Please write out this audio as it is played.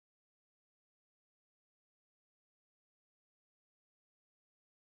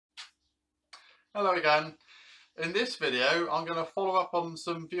Hello again. In this video, I'm going to follow up on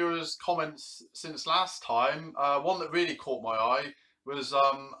some viewers' comments since last time. One that really caught my eye was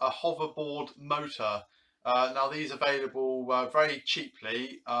a hoverboard motor. Now these are available very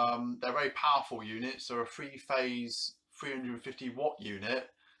cheaply. They're very powerful units. They're a three-phase 350 watt unit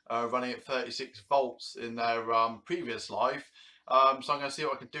running at 36 volts in their previous life. So I'm going to see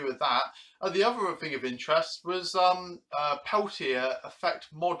what I can do with that. The other thing of interest was Peltier effect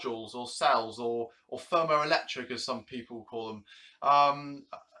modules or cells or thermoelectric as some people call them.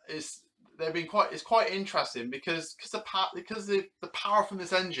 It's it's quite interesting because the power from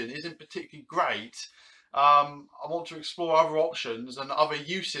this engine isn't particularly great. I want to explore other options and other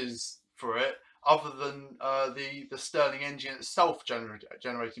uses for it other than the Stirling engine itself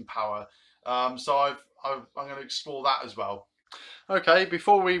generating power. So I'm going to explore that as well. Okay,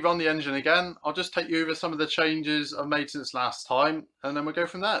 before we run the engine again, I'll just take you over some of the changes I've made since last time, and then we'll go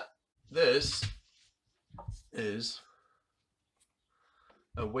from there. This is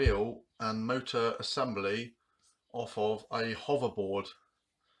a wheel and motor assembly off of a hoverboard.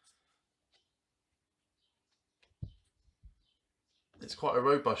 It's quite a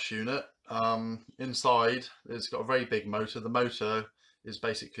robust unit. Inside, it's got a very big motor. The motor is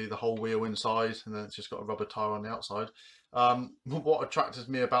basically the whole wheel inside, and then it's just got a rubber tire on the outside. What attracted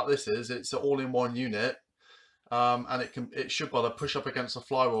me about this is it's an all-in-one unit, and it should be able to push up against a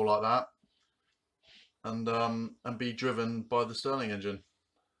flywheel like that, and be driven by the Stirling engine.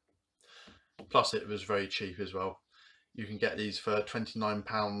 Plus, it was very cheap as well. You can get these for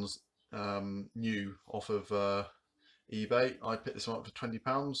 £29 new off of eBay. I picked this one up for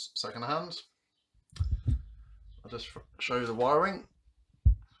 £20 second hand. I'll just show you the wiring.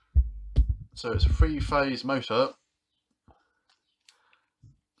 So it's a three-phase motor.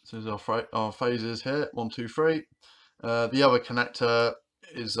 So there's our phases here, 1, 2, 3. The other connector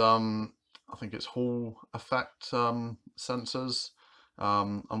is I think it's Hall effect sensors.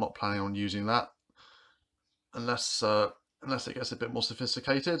 I'm not planning on using that unless it gets a bit more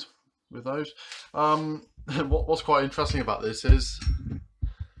sophisticated with those. What's quite interesting about this is,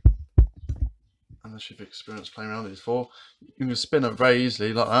 unless you've experienced playing around with these before, you can spin it very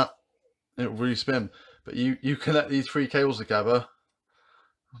easily like that. It will really spin. But you connect these three cables together.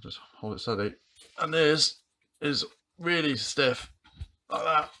 I'll just hold it steady, and this is really stiff like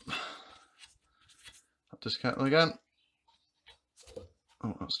that. I'll disconnect them again.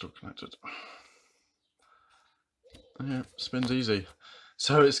 Oh, that's still connected. And yeah, spins easy.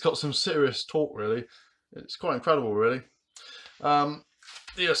 So it's got some serious torque, really. It's quite incredible, really. The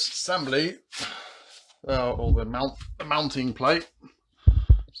assembly, or the mounting plate.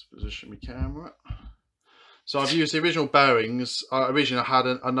 Let's position my camera. So I've used the original bearings. Originally I had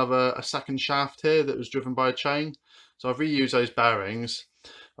a second shaft here that was driven by a chain. So I've reused those bearings.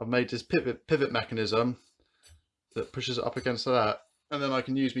 I've made this pivot mechanism that pushes it up against that, and then I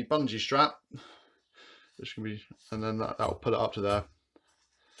can use my bungee strap, which can be, and then that'll put it up to there.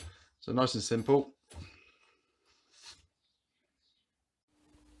 So nice and simple.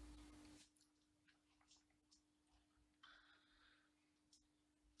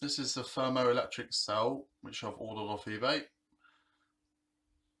 This is the thermoelectric cell, which I've ordered off eBay.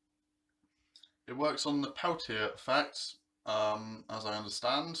 It works on the Peltier effect, as I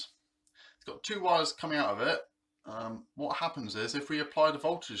understand. It's got two wires coming out of it. What happens is, if we apply the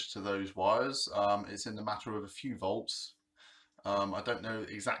voltage to those wires, it's in the matter of a few volts. I don't know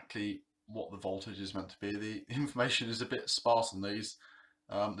exactly what the voltage is meant to be. The information is a bit sparse on these.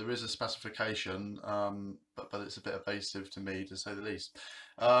 There is a specification, but it's a bit evasive to me, to say the least.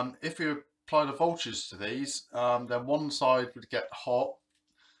 If you apply the voltage to these, then one side would get hot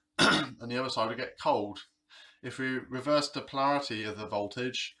and the other side would get cold. If we reverse the polarity of the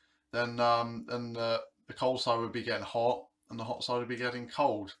voltage, then the cold side would be getting hot and the hot side would be getting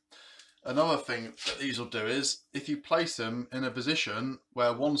cold. Another thing that these will do is, if you place them in a position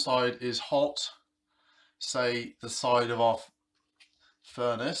where one side is hot, say the side of our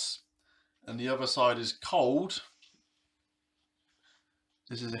furnace, and the other side is cold,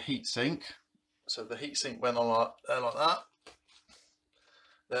 this is a heat sink, so the heat sink went on there like that,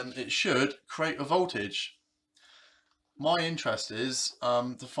 then it should create a voltage. My interest is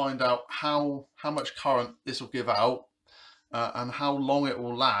to find out how much current this will give out and how long it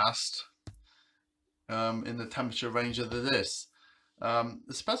will last in the temperature range of this. The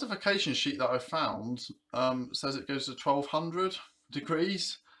specification sheet that I found says it goes to 1200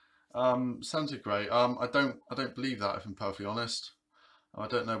 degrees centigrade. I don't believe that, if I'm perfectly honest. I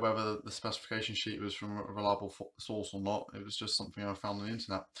don't know whether the specification sheet was from a reliable source or not. It was just something I found on the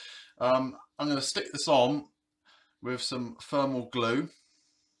internet. I'm going to stick this on with some thermal glue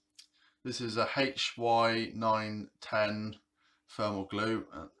This is a HY910 thermal glue,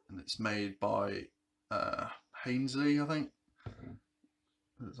 and it's made by Hainsley, I think.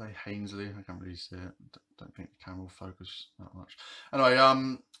 Does it say Hainsley? I can't really see it. Don't think the camera will focus that much. Anyway,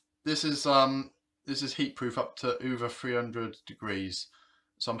 this is heat proof up to over 300 degrees,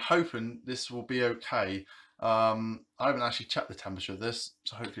 so I'm hoping this will be okay. I haven't actually checked the temperature of this,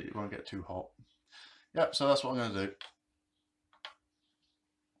 so hopefully it won't get too hot. Yep, so that's what I'm going to do.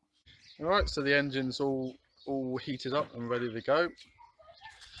 Alright, so the engine's all heated up and ready to go.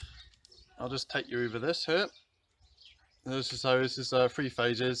 I'll just take you over this here. This is 3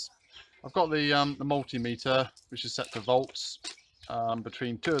 phases. I've got the multimeter, which is set to volts,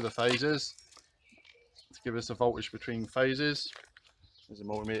 between 2 of the phases to give us a voltage between phases. There's a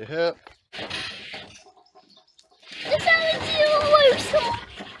multimeter here.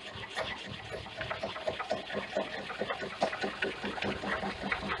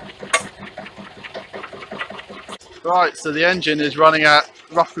 Right, so the engine is running at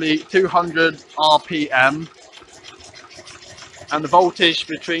roughly 200 RPM, and the voltage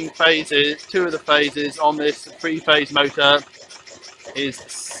between phases, 2 of the phases on this 3-phase motor is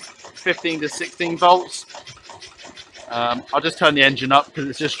 15 to 16 volts. I'll just turn the engine up because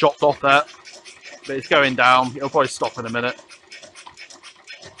it's just dropped off there, but it's going down. It'll probably stop in a minute.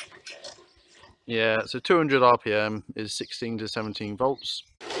 Yeah, so 200 RPM is 16 to 17 volts.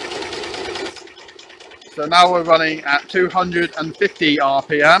 So now we're running at 250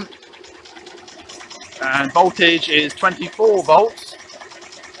 RPM and voltage is 24 volts.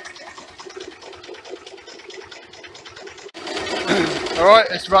 Alright,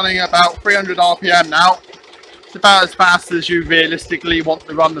 it's running about 300 RPM now. It's about as fast as you realistically want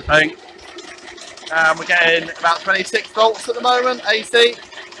to run the thing. And we're getting about 26 volts at the moment, AC.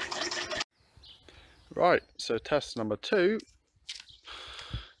 Right, so test number 2.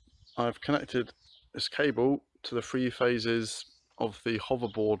 I've connected this cable to the 3 phases of the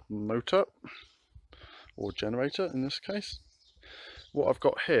hoverboard motor, or generator in this case. What I've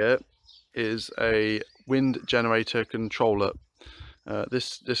got here is a wind generator controller.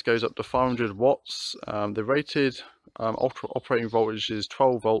 This goes up to 500 watts. The rated operating voltage is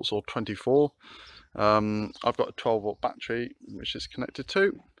 12 volts or 24. I've got a 12-volt battery which is connected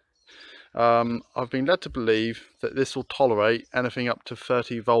to. I've been led to believe that this will tolerate anything up to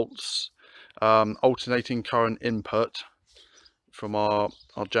 30 volts alternating current input from our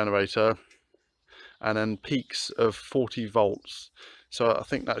generator, and then peaks of 40 volts. So I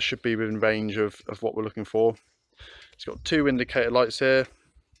think that should be within range of what we're looking for. It's got 2 indicator lights here.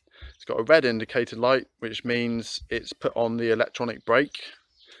 It's got a red indicator light, which means it's put on the electronic brake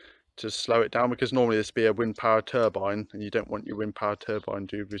to slow it down, because normally this would be a wind power turbine and you don't want your wind power turbine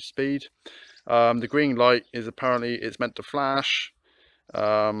to with speed. The green light is apparently it's meant to flash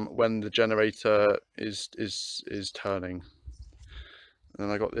when the generator is turning. And then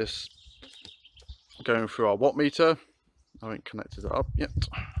I got this going through our watt meter. I haven't connected it up yet.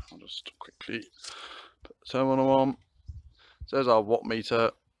 I'll just quickly put the terminal on. So there's our watt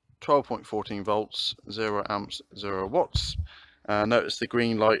meter, 12.14 volts, 0 amps, 0 watts. Notice the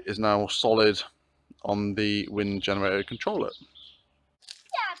green light is now solid on the wind generator controller.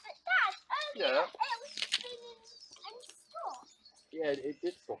 Yeah, but Dad, Yeah. it was spinning and stopped. Yeah, it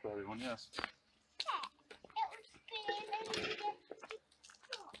did stop early on, yes. Yeah, it was spinning and then it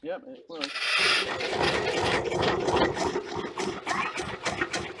stopped. Yep, it will.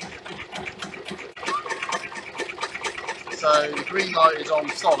 So the green light is on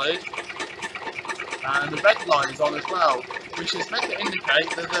solid, and the red light is on as well, which is meant to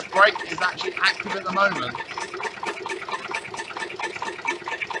indicate that the brake is actually active at the moment.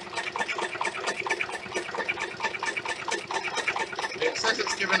 It says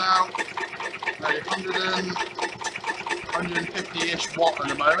it's given out 150-ish watt at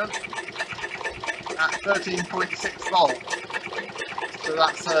the moment at 13.6 volts. So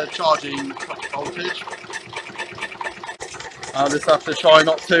that's charging voltage. I'll just have to try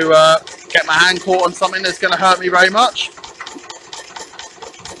not to get my hand caught on something that's going to hurt me very much.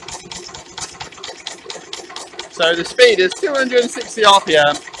 So the speed is 260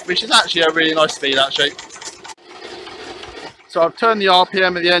 RPM, which is actually a really nice speed actually. So I've turned the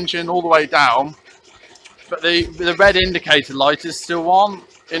RPM of the engine all the way down, but the red indicator light is still on,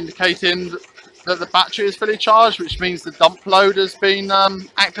 indicating that the battery is fully charged, which means the dump load has been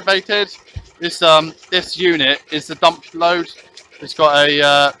activated. This unit is the dump load. It's got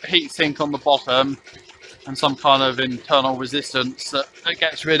a heat sink on the bottom and some kind of internal resistance that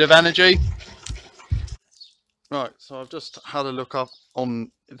gets rid of energy. Right, so I've just had a look up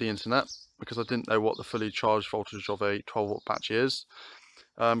on the internet because I didn't know what the fully charged voltage of a 12-volt battery is.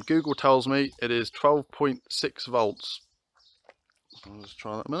 Google tells me it is 12.6 volts. I'll just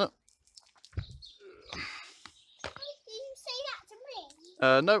try that a minute. Did you say that to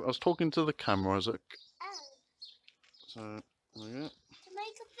me? No, I was talking to the camera, Isaac. Oh. So, there we go. To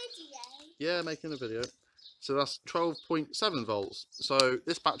make a video? Yeah, making a video. So that's 12.7 volts. So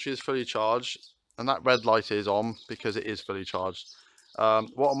this battery is fully charged, and that red light is on because it is fully charged.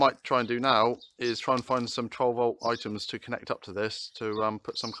 What I might try and do now is try and find some 12 volt items to connect up to this to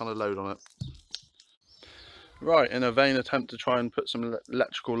put some kind of load on it. Right, in a vain attempt to try and put some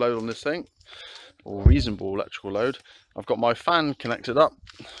electrical load on this thing, or reasonable electrical load, I've got my fan connected up,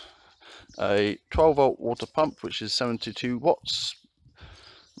 a 12 volt water pump which is 72 watts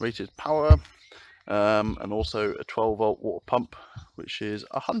rated power, and also a 12 volt water pump which is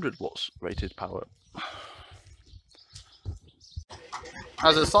 100 watts rated power.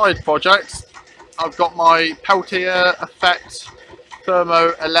 As a side project, I've got my Peltier effect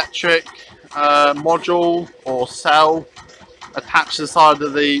thermoelectric module or cell attached to the side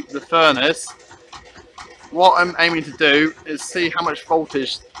of the furnace. What I'm aiming to do is see how much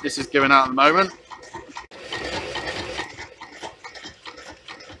voltage this is giving out at the moment.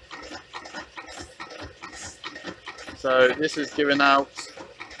 So this is giving out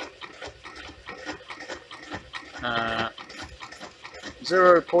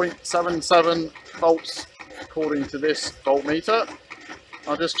 0.77 volts according to this voltmeter.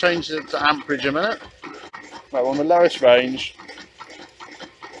 I'll just change it to amperage a minute. Right, on the lowest range,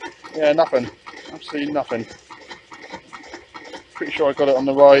 yeah, nothing, absolutely nothing. Pretty sure I got it on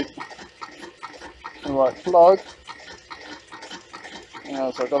the right plug.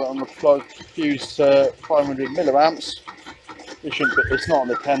 Yeah, so I got it on the plug fused 500 milliamps. It shouldn't be, it's not on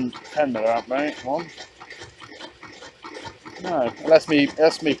the 10 milliamp, right? One. No, unless me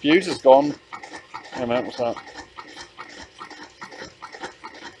fuse is gone. Wait a minute, what's that?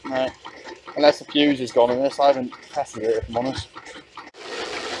 No, unless the fuse is gone in this, I haven't tested it if I'm honest.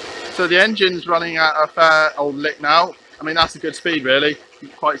 So the engine's running at a fair old lick now. I mean, that's a good speed really,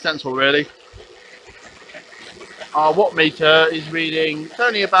 quite sensible really. Our watt meter is reading, it's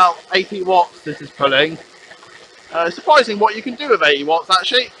only about 80 watts this is pulling. Surprising what you can do with 80 watts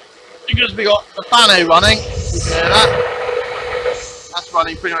actually, because we got the fan running, you can hear that. That's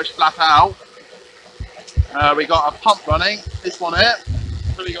running pretty much flat out. We got a pump running, this one here.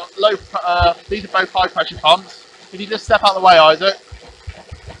 So we got low, these are both high pressure pumps. If you just step out of the way, Isaac.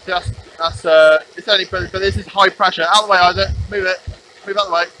 That's it's only, but this is high pressure. Out of the way, Isaac. Move it. Move out of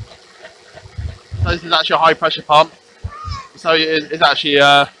the way. So this is actually a high pressure pump. So it's actually,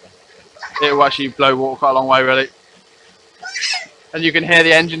 it will actually blow water quite a long way, really. And you can hear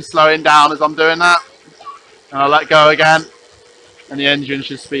the engine slowing down as I'm doing that. And I'll let go again, and the engine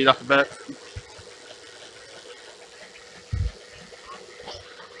should speed up a bit.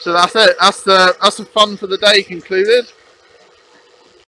 So that's it. That's the fun for the day concluded.